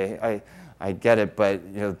 oh, okay, I get it,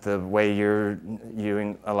 but the way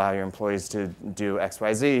you allow your employees to do X,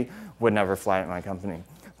 Y, Z would never fly at my company.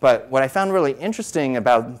 But what I found really interesting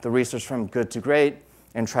about the research from Good to Great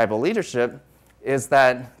and Tribal Leadership is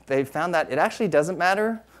that they found that it actually doesn't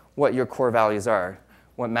matter what your core values are.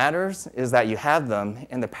 What matters is that you have them,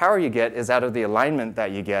 and the power you get is out of the alignment that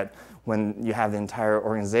you get when you have the entire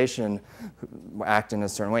organization act in a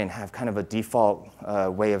certain way and have kind of a default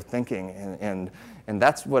way of thinking. And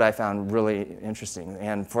that's what I found really interesting.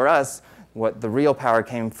 And for us, what the real power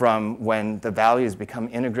came from when the values become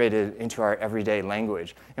integrated into our everyday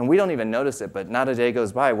language. And we don't even notice it, but not a day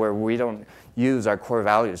goes by where we don't use our core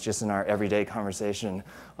values just in our everyday conversation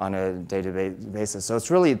on a day-to-day basis. So it's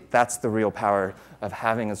really, that's the real power of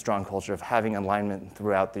having a strong culture, of having alignment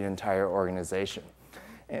throughout the entire organization.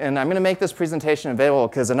 And I'm going to make this presentation available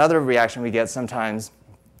because another reaction we get sometimes,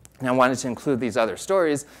 and I wanted to include these other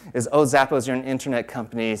stories, is, oh, Zappos, you're an internet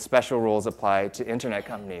company, special rules apply to internet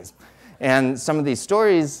companies. And some of these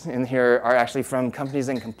stories in here are actually from companies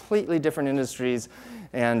in completely different industries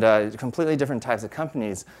and completely different types of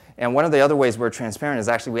companies. And one of the other ways we're transparent is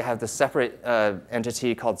actually we have this separate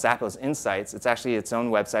entity called Zappos Insights. It's actually its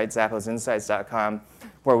own website, zapposinsights.com,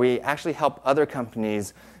 where we actually help other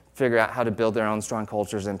companies figure out how to build their own strong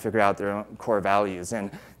cultures and figure out their own core values.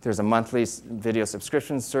 And there's a monthly video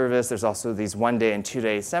subscription service. There's also these 1-day and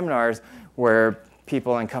 2-day seminars where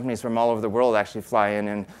people and companies from all over the world actually fly in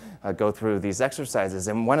and go through these exercises.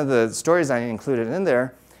 And one of the stories I included in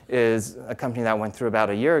there is a company that went through about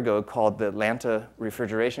a year ago called the Atlanta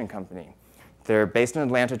Refrigeration Company. They're based in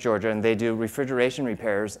Atlanta, Georgia, and they do refrigeration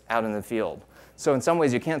repairs out in the field. So in some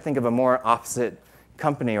ways, you can't think of a more opposite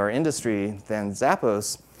company or industry than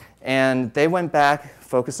Zappos. And they went back,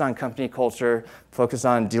 focused on company culture, focused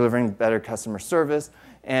on delivering better customer service,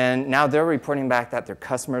 And now they're reporting back that their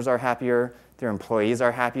customers are happier, their employees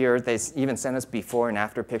are happier. They even send us before and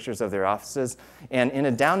after pictures of their offices. And in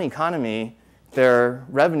a down economy, their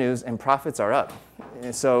revenues and profits are up.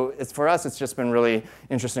 And so for us, it's just been really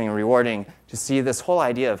interesting and rewarding to see this whole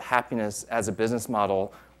idea of happiness as a business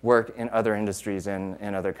model work in other industries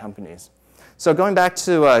and other companies. So going back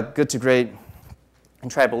to Good to Great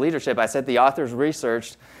and tribal leadership, I said the authors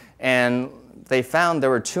researched, and they found there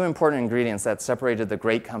were two important ingredients that separated the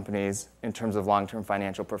great companies in terms of long-term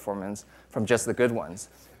financial performance from just the good ones.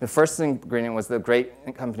 The first ingredient was the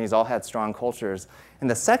great companies all had strong cultures. And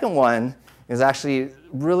the second one is actually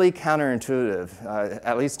really counterintuitive,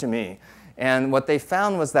 at least to me. And what they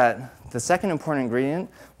found was that the second important ingredient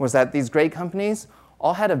was that these great companies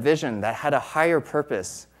all had a vision that had a higher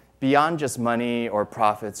purpose beyond just money or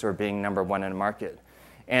profits or being number one in a market.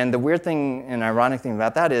 And the weird thing and ironic thing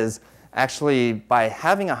about that is actually by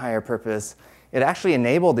having a higher purpose, it actually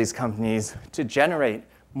enabled these companies to generate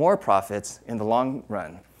more profits in the long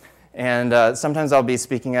run. And sometimes I'll be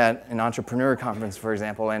speaking at an entrepreneur conference, for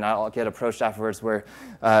example, and I'll get approached afterwards where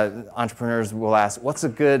entrepreneurs will ask, what's a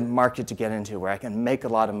good market to get into where I can make a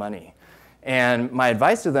lot of money? And my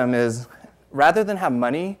advice to them is, rather than have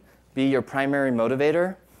money be your primary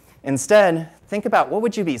motivator, instead, think about what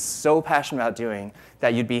would you be so passionate about doing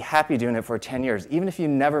that you'd be happy doing it for 10 years, even if you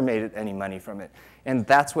never made any money from it. And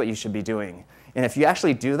that's what you should be doing. And if you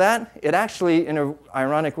actually do that, it actually, in an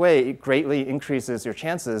ironic way, it greatly increases your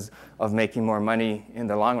chances of making more money in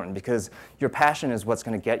the long run because your passion is what's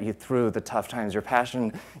going to get you through the tough times. Your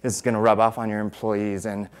passion is going to rub off on your employees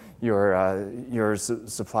and your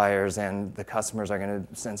suppliers, and the customers are going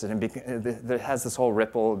to sense it. And it has this whole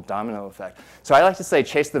ripple domino effect. So I like to say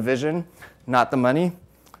chase the vision, not the money.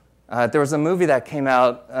 There was a movie that came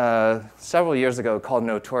out several years ago called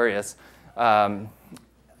Notorious.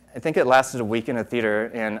 I think it lasted a week in a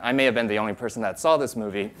theater, and I may have been the only person that saw this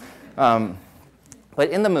movie. But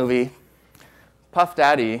in the movie, Puff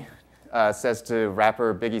Daddy says to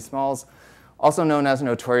rapper Biggie Smalls, also known as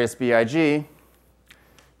Notorious B.I.G.,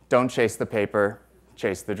 don't chase the paper,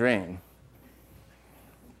 chase the dream.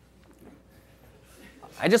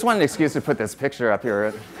 I just wanted an excuse to put this picture up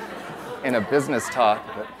here in a business talk.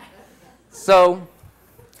 So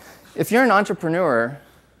if you're an entrepreneur,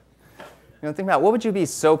 think about what would you be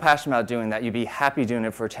so passionate about doing that you'd be happy doing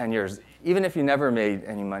it for 10 years, even if you never made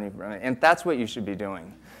any money from it. And that's what you should be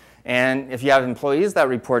doing. And if you have employees that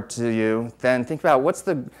report to you, then think about what's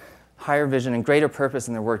the higher vision and greater purpose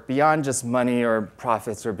in their work beyond just money or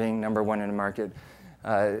profits or being number one in a market,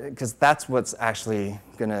 because that's what's actually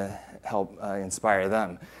going to help inspire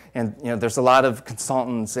them. And there's a lot of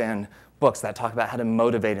consultants and books that talk about how to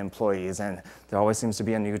motivate employees, and there always seems to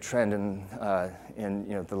be a new trend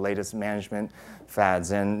in the latest management fads.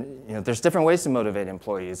 And there's different ways to motivate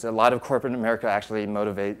employees. A lot of corporate America actually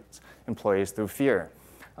motivates employees through fear.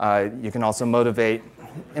 You can also motivate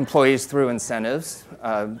employees through incentives,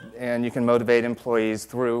 and you can motivate employees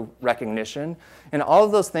through recognition. And all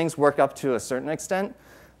of those things work up to a certain extent.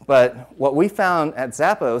 But what we found at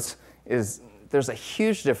Zappos is there's a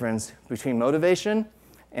huge difference between motivation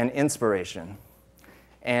and inspiration.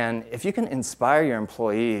 And if you can inspire your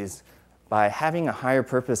employees by having a higher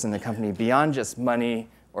purpose in the company beyond just money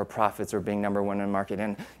or profits or being number one in the market,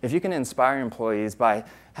 and if you can inspire employees by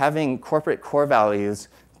having corporate core values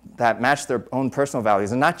that match their own personal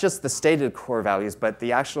values, and not just the stated core values, but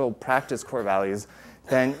the actual practice core values,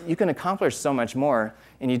 then you can accomplish so much more,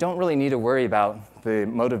 and you don't really need to worry about the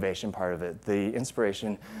motivation part of it. The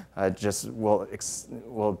inspiration just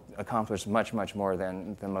will accomplish much, much more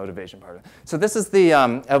than the motivation part of it. So this is the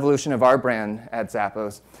evolution of our brand at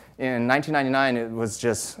Zappos. In 1999, it was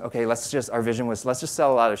just, okay, our vision was, let's just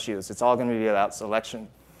sell a lot of shoes. It's all going to be about selection.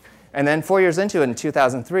 And then 4 years into it, in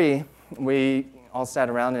 2003, we all sat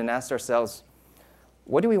around and asked ourselves,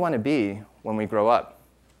 what do we want to be when we grow up?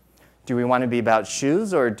 Do we want to be about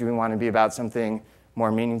shoes, or do we want to be about something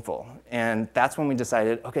more meaningful? And that's when we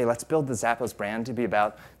decided, okay, let's build the Zappos brand to be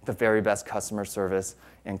about the very best customer service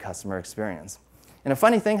and customer experience. And a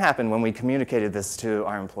funny thing happened when we communicated this to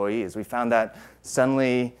our employees. We found that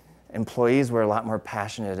suddenly employees were a lot more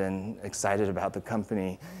passionate and excited about the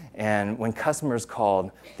company. And when customers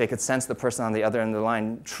called, they could sense the person on the other end of the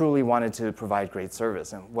line truly wanted to provide great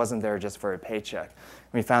service and wasn't there just for a paycheck.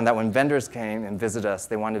 We found that when vendors came and visited us,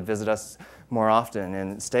 they wanted to visit us more often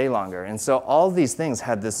and stay longer. And so all of these things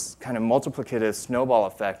had this kind of multiplicative snowball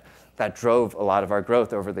effect that drove a lot of our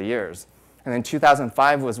growth over the years. And then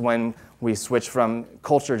 2005 was when we switched from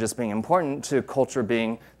culture just being important to culture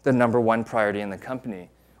being the #1 priority in the company,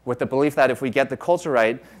 with the belief that if we get the culture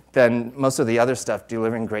right, then most of the other stuff,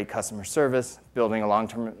 delivering great customer service, building a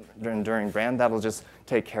long-term enduring brand, that'll just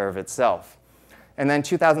take care of itself. And then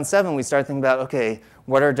 2007, we started thinking about, okay,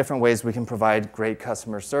 what are different ways we can provide great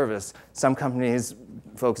customer service? Some companies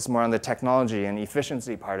focus more on the technology and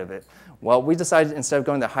efficiency part of it. Well, we decided instead of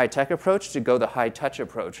going the high-tech approach to go the high-touch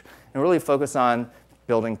approach and really focus on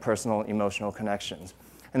building personal, emotional connections.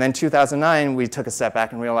 And then 2009, we took a step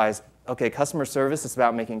back and realized, okay, customer service is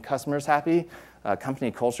about making customers happy.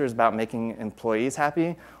 Company culture is about making employees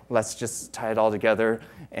happy. Let's just tie it all together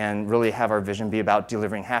and really have our vision be about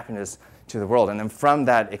delivering happiness to the world. And then from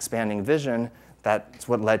that expanding vision, that's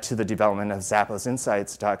what led to the development of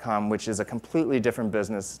ZapposInsights.com, which is a completely different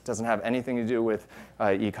business. Doesn't have anything to do with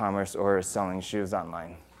e-commerce or selling shoes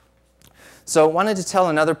online. So I wanted to tell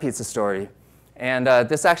another pizza story. And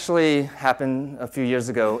this actually happened a few years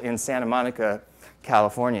ago in Santa Monica,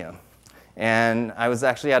 California. And I was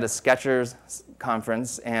actually at a Skechers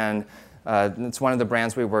conference, and it's one of the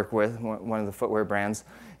brands we work with, one of the footwear brands.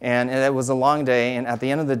 And it was a long day, and at the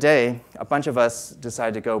end of the day, a bunch of us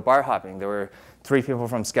decided to go bar hopping. There were 3 people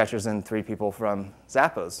from Skechers and 3 people from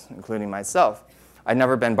Zappos, including myself. I'd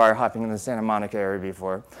never been bar hopping in the Santa Monica area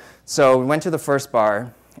before. So we went to the first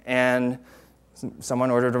bar, and someone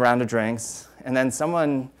ordered a round of drinks, and then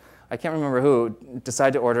someone, I can't remember who,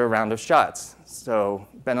 decided to order a round of shots. So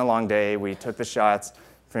been a long day, we took the shots,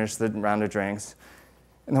 finished the round of drinks,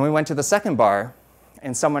 and then we went to the second bar,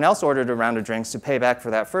 and someone else ordered a round of drinks to pay back for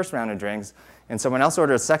that first round of drinks, and someone else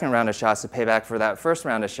ordered a second round of shots to pay back for that first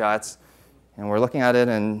round of shots, and we're looking at it,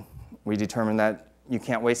 and we determined that you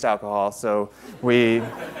can't waste alcohol, so we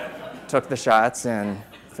took the shots and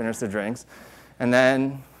finished the drinks, and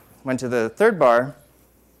then went to the third bar,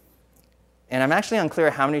 and I'm actually unclear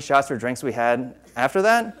how many shots or drinks we had after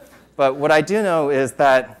that, but what I do know is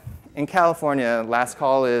that in California, last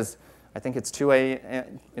call is, I think it's 2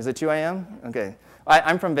 a.m. Is it 2 a.m.? Okay.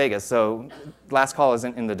 I'm from Vegas, so last call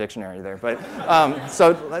isn't in the dictionary there. But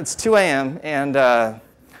so it's 2 a.m. And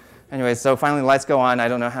anyway, so finally lights go on. I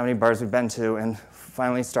don't know how many bars we've been to, and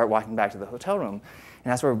finally start walking back to the hotel room.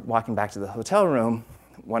 And as we're walking back to the hotel room,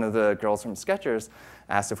 one of the girls from Skechers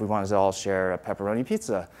asked if we wanted to all share a pepperoni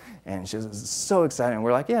pizza. And she was so excited. And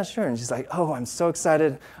we're like, yeah, sure. And she's like, oh, I'm so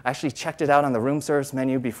excited. I actually checked it out on the room service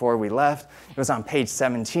menu before we left. It was on page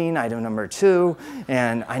 17, item number 2.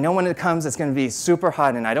 And I know when it comes, it's going to be super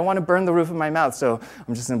hot. And I don't want to burn the roof of my mouth. So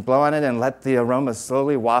I'm just going to blow on it and let the aroma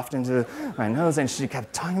slowly waft into my nose. And she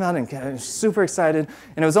kept talking about it and was super excited.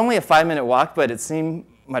 And it was only a 5-minute walk, but it seemed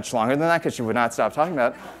much longer than that because she would not stop talking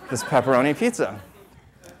about this pepperoni pizza.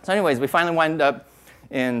 So anyways, we finally wind up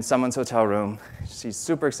in someone's hotel room. She's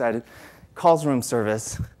super excited, calls room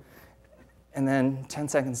service, and then 10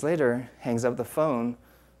 seconds later, hangs up the phone,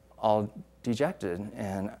 all dejected.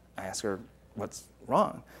 And I asked her, what's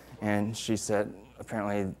wrong? And she said,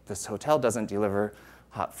 apparently this hotel doesn't deliver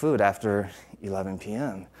hot food after 11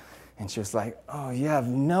 p.m. And she was like, oh, you have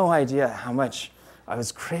no idea how much I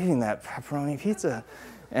was craving that pepperoni pizza.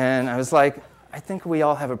 And I was like, I think we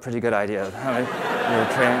all have a pretty good idea of how we were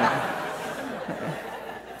craving.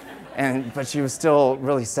 But she was still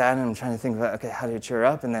really sad, and I'm trying to think about, okay, how do you cheer her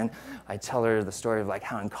up? And then I tell her the story of like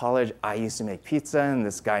how in college I used to make pizza, and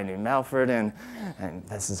this guy named Malford, and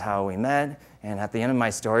this is how we met. And at the end of my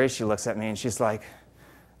story, she looks at me and she's like,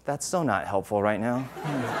 that's so not helpful right now.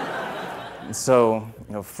 And so,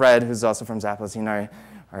 Fred, who's also from Zappos, he and I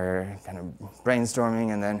are kind of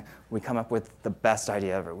brainstorming, and then we come up with the best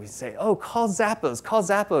idea ever. We say, oh, call Zappos, call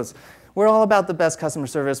Zappos. We're all about the best customer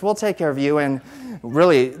service. We'll take care of you. And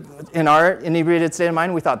really, in our inebriated state of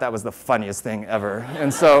mind, we thought that was the funniest thing ever.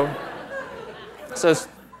 And so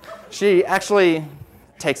she actually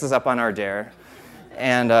takes us up on our dare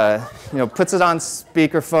and puts it on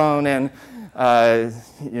speakerphone, and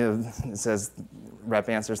it says, rep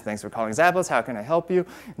answers, thanks for calling Zappos, how can I help you?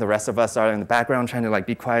 And the rest of us are in the background trying to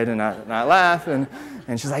be quiet and not laugh. And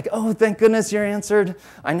she's like, oh, thank goodness you're answered.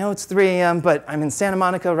 I know it's 3 a.m., but I'm in Santa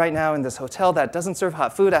Monica right now in this hotel that doesn't serve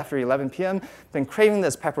hot food after 11 p.m. Been craving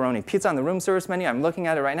this pepperoni pizza on the room service menu. I'm looking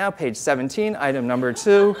at it right now, page 17, item number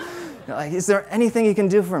 2. Is there anything you can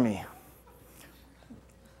do for me?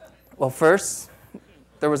 Well, first,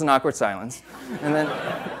 there was an awkward silence. And then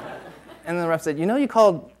the rep said, you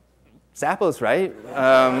called Zappos, right?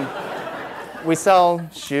 We sell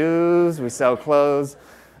shoes, we sell clothes,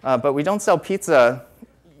 but we don't sell pizza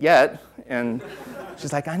yet. And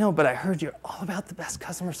she's like, I know, but I heard you're all about the best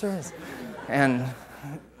customer service. And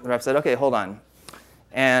the rep said, okay, hold on.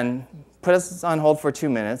 And put us on hold for 2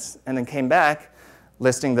 minutes, and then came back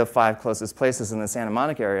listing the 5 closest places in the Santa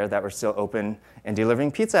Monica area that were still open and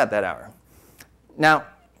delivering pizza at that hour. Now,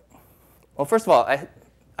 well, first of all,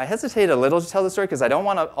 I I hesitate a little to tell the story because I don't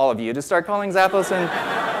want all of you to start calling Zappos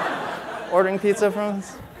and ordering pizza from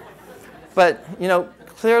us. But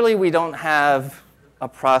clearly we don't have a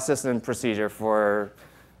process and procedure for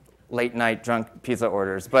late night drunk pizza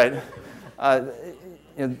orders. But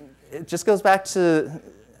it just goes back to,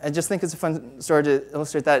 I just think it's a fun story to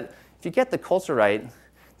illustrate that if you get the culture right,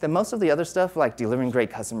 then most of the other stuff like delivering great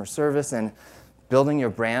customer service and building your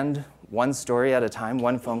brand one story at a time,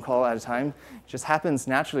 one phone call at a time, just happens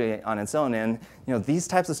naturally on its own. And these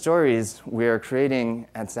types of stories we are creating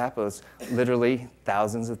at Zappos literally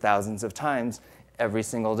thousands of times every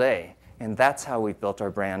single day. And that's how we've built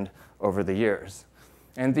our brand over the years.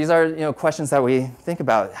 And these are questions that we think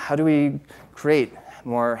about. How do we create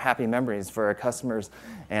more happy memories for our customers?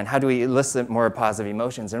 And how do we elicit more positive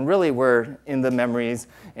emotions? And really, we're in the memories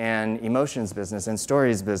and emotions business and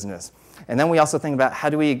stories business. And then we also think about how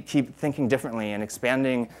do we keep thinking differently and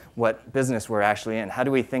expanding what business we're actually in? How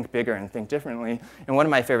do we think bigger and think differently? And one of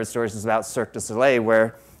my favorite stories is about Cirque du Soleil,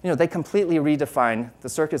 where they completely redefined the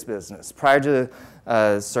circus business. Prior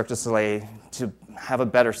to Cirque du Soleil, to have a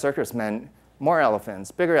better circus meant more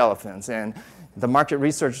elephants, bigger elephants, and the market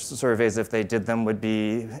research surveys, if they did them, would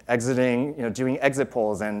be doing exit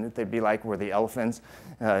polls, and they'd be like, were the elephants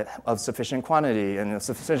of sufficient quantity and of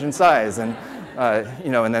sufficient size, and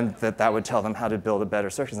and then that would tell them how to build a better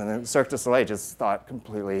circus. And then Cirque du Soleil just thought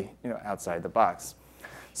completely outside the box.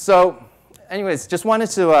 So, anyways, just wanted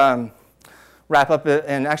to wrap up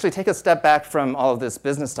and actually take a step back from all of this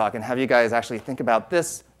business talk and have you guys actually think about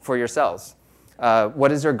this for yourselves.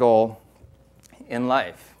 What is your goal in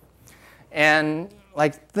life? And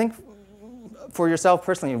think for yourself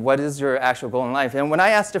personally, what is your actual goal in life? And when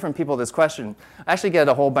I ask different people this question, I actually get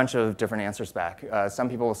a whole bunch of different answers back. Some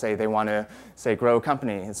people will say they want to, grow a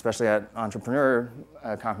company, especially at entrepreneur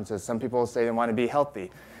conferences. Some people will say they want to be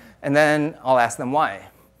healthy. And then I'll ask them why.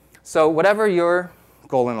 So whatever your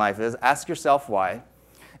goal in life is, ask yourself why.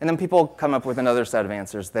 And then people come up with another set of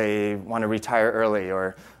answers. They want to retire early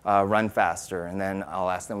or run faster. And then I'll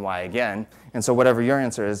ask them why again. And so whatever your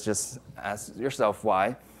answer is, just ask yourself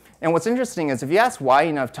why. And what's interesting is if you ask why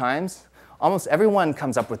enough times, almost everyone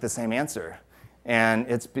comes up with the same answer. And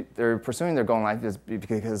they're pursuing their goal in life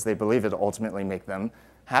because they believe it'll ultimately make them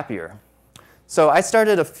happier. So I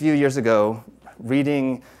started a few years ago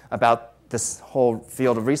reading about this whole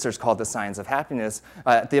field of research called the science of happiness.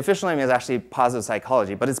 The official name is actually positive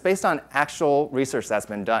psychology, but it's based on actual research that's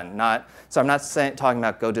been done. So I'm not talking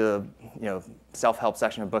about go to the self-help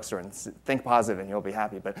section of a bookstore and think positive and you'll be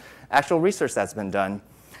happy, but actual research that's been done.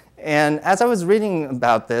 And as I was reading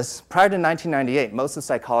about this, prior to 1998, most of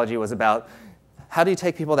psychology was about how do you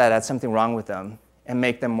take people that had something wrong with them and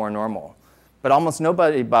make them more normal. But almost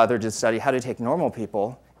nobody bothered to study how to take normal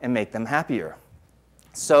people and make them happier.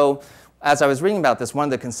 So as I was reading about this, one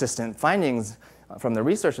of the consistent findings from the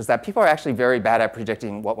research is that people are actually very bad at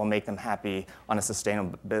predicting what will make them happy on a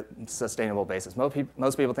sustainable basis.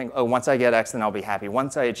 Most people think, oh, once I get X, then I'll be happy.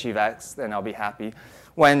 Once I achieve X, then I'll be happy.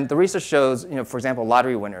 When the research shows, for example,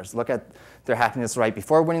 lottery winners, look at their happiness right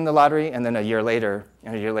before winning the lottery, and then a year later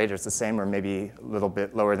it's the same or maybe a little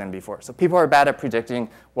bit lower than before. So people are bad at predicting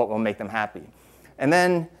what will make them happy. And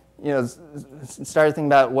then started thinking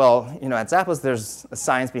about, well, at Zappos, there's a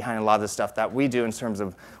science behind a lot of the stuff that we do in terms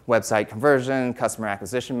of website conversion, customer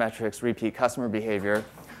acquisition metrics, repeat customer behavior.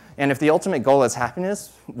 And if the ultimate goal is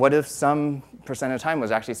happiness, what if some percent of time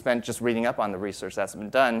was actually spent just reading up on the research that's been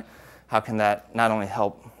done? How can that not only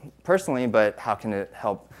help personally, but how can it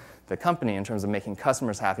help the company in terms of making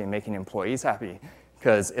customers happy and making employees happy?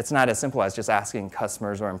 Because it's not as simple as just asking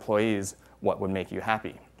customers or employees what would make you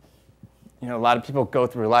happy. A lot of people go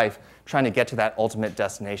through life trying to get to that ultimate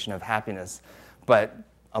destination of happiness, but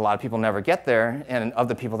a lot of people never get there, and of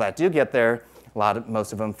the people that do get there,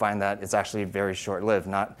 most of them find that it's actually very short-lived,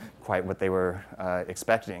 not quite what they were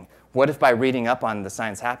expecting. What if by reading up on the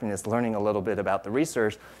science of happiness, learning a little bit about the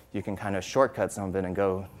research, you can kind of shortcut some of it and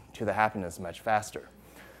go to the happiness much faster?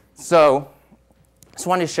 So I just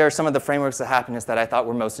wanted to share some of the frameworks of happiness that I thought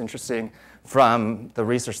were most interesting from the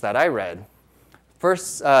research that I read.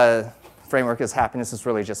 First, framework is happiness is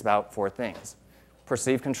really just about 4 things: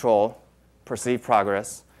 perceived control, perceived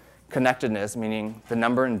progress, connectedness, meaning the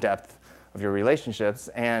number and depth of your relationships,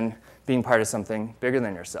 and being part of something bigger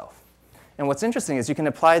than yourself. And what's interesting is you can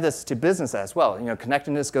apply this to business as well.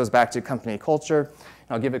 Connectedness goes back to company culture.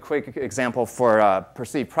 And I'll give a quick example for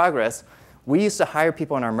perceived progress. We used to hire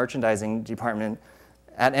people in our merchandising department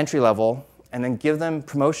at entry level and then give them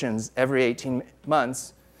promotions every 18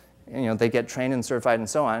 months. They get trained and certified and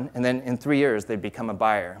so on, and then in 3 years, they become a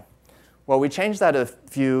buyer. Well, we changed that a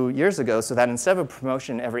few years ago so that instead of a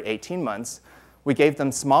promotion every 18 months, we gave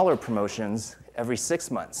them smaller promotions every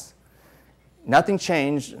 6 months. Nothing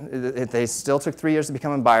changed. They still took 3 years to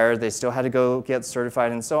become a buyer. They still had to go get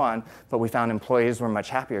certified and so on. But we found employees were much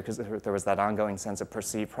happier because there was that ongoing sense of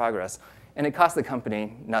perceived progress. And it cost the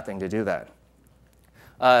company nothing to do that.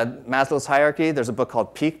 Maslow's hierarchy, there's a book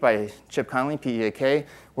called Peak by Chip Conley, P-E-A-K,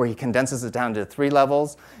 where he condenses it down to 3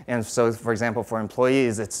 levels. And so, for example, for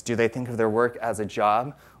employees, it's do they think of their work as a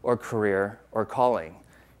job or career or calling?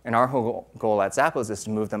 And our whole goal at Zappos is to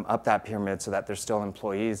move them up that pyramid so that they're still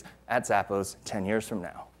employees at Zappos 10 years from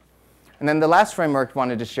now. And then the last framework I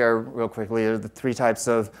wanted to share real quickly are the 3 types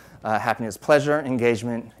of happiness: pleasure,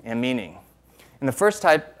 engagement, and meaning. And the first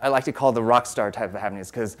type I like to call the rock star type of happiness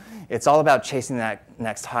because it's all about chasing that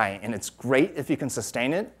next high. And it's great if you can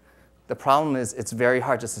sustain it. The problem is it's very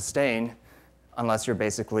hard to sustain unless you're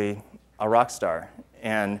basically a rock star.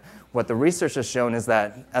 And what the research has shown is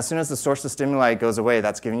that as soon as the source of stimuli goes away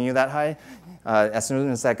that's giving you that high, as soon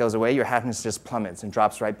as that goes away, your happiness just plummets and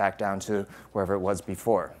drops right back down to wherever it was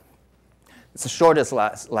before. It's the shortest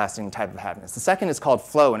lasting type of happiness. The second is called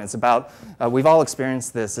flow, and it's about, we've all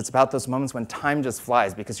experienced this, it's about those moments when time just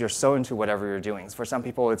flies because you're so into whatever you're doing. For some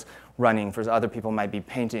people it's running, for other people it might be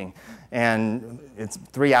painting, and it's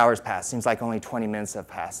 3 hours past, seems like only 20 minutes have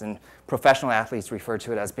passed. And professional athletes refer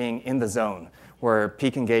to it as being in the zone, where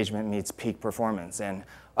peak engagement meets peak performance. And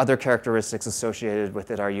other characteristics associated with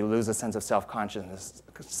it are you lose a sense of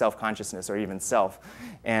self-consciousness or even self.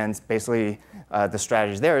 And basically, the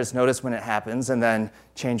strategy there is notice when it happens and then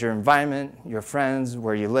change your environment, your friends,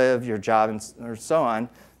 where you live, your job, or so on,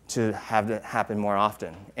 to have it happen more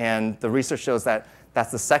often. And the research shows that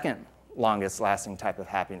that's the second longest lasting type of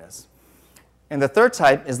happiness. And the third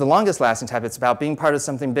type is the longest lasting type. It's about being part of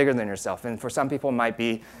something bigger than yourself. And for some people, it might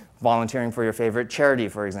be volunteering for your favorite charity,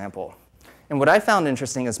 for example. And what I found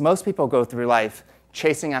interesting is most people go through life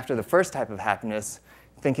chasing after the first type of happiness,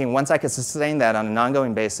 thinking once I can sustain that on an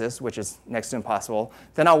ongoing basis, which is next to impossible,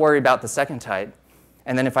 then I'll worry about the second type.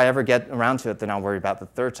 And then if I ever get around to it, then I'll worry about the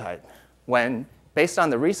third type. When, based on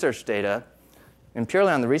the research data, and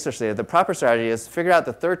purely on the research data, the proper strategy is figure out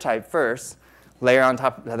the third type first, layer on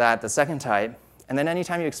top of that the second type, and then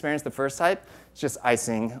anytime you experience the first type, it's just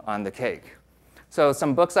icing on the cake. So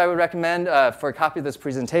some books I would recommend. For a copy of this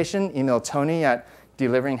presentation, email Tony at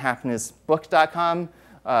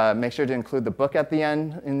deliveringhappinessbook.com. Make sure to include the book at the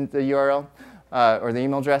end in the URL or the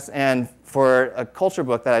email address. And for a culture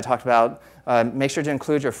book that I talked about, make sure to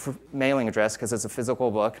include your mailing address because it's a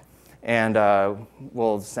physical book, and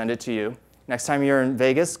we'll send it to you. Next time you're in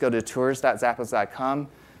Vegas, go to tours.zappos.com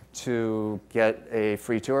to get a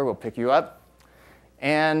free tour. We'll pick you up.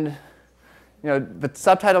 And the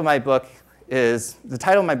subtitle of my book is, the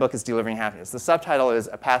title of my book is Delivering Happiness. The subtitle is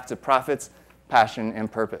A Path to Profits, Passion,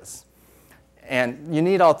 and Purpose. And you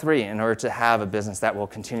need all 3 in order to have a business that will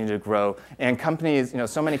continue to grow. And companies,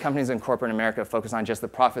 so many companies in corporate America focus on just the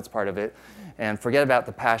profits part of it and forget about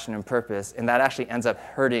the passion and purpose. And that actually ends up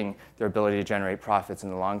hurting their ability to generate profits in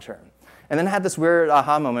the long term. And then I had this weird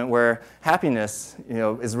aha moment where happiness,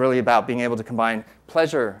 is really about being able to combine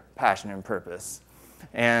pleasure, passion, and purpose.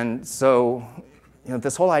 And so,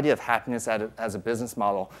 this whole idea of happiness as a business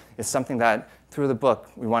model is something that, through the book,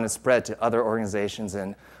 we want to spread to other organizations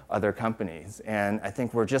and other companies. And I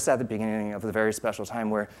think we're just at the beginning of a very special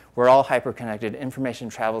time where we're all hyper-connected. Information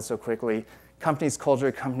travels so quickly. Companies'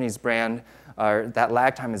 culture, companies' brand, that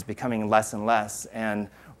lag time is becoming less and less. And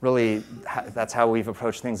really, that's how we've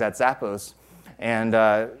approached things at Zappos. And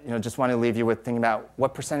just want to leave you with thinking about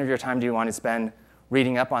what % of your time do you want to spend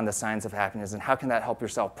reading up on the science of happiness, and how can that help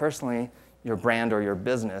yourself personally, your brand, or your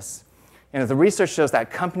business. And the research shows that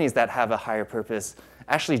companies that have a higher purpose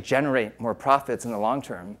actually generate more profits in the long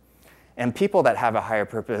term. And people that have a higher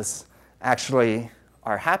purpose actually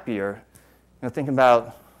are happier. Think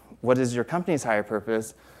about what is your company's higher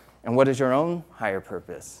purpose and what is your own higher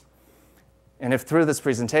purpose. And if through this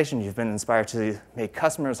presentation you've been inspired to make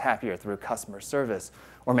customers happier through customer service,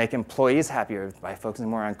 or make employees happier by focusing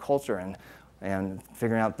more on culture and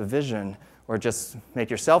figuring out the vision, or just make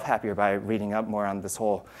yourself happier by reading up more on this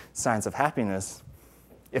whole science of happiness,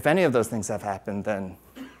 if any of those things have happened, then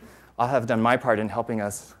I'll have done my part in helping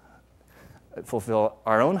us fulfill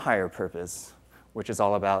our own higher purpose, which is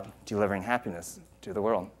all about delivering happiness to the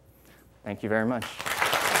world. Thank you very much.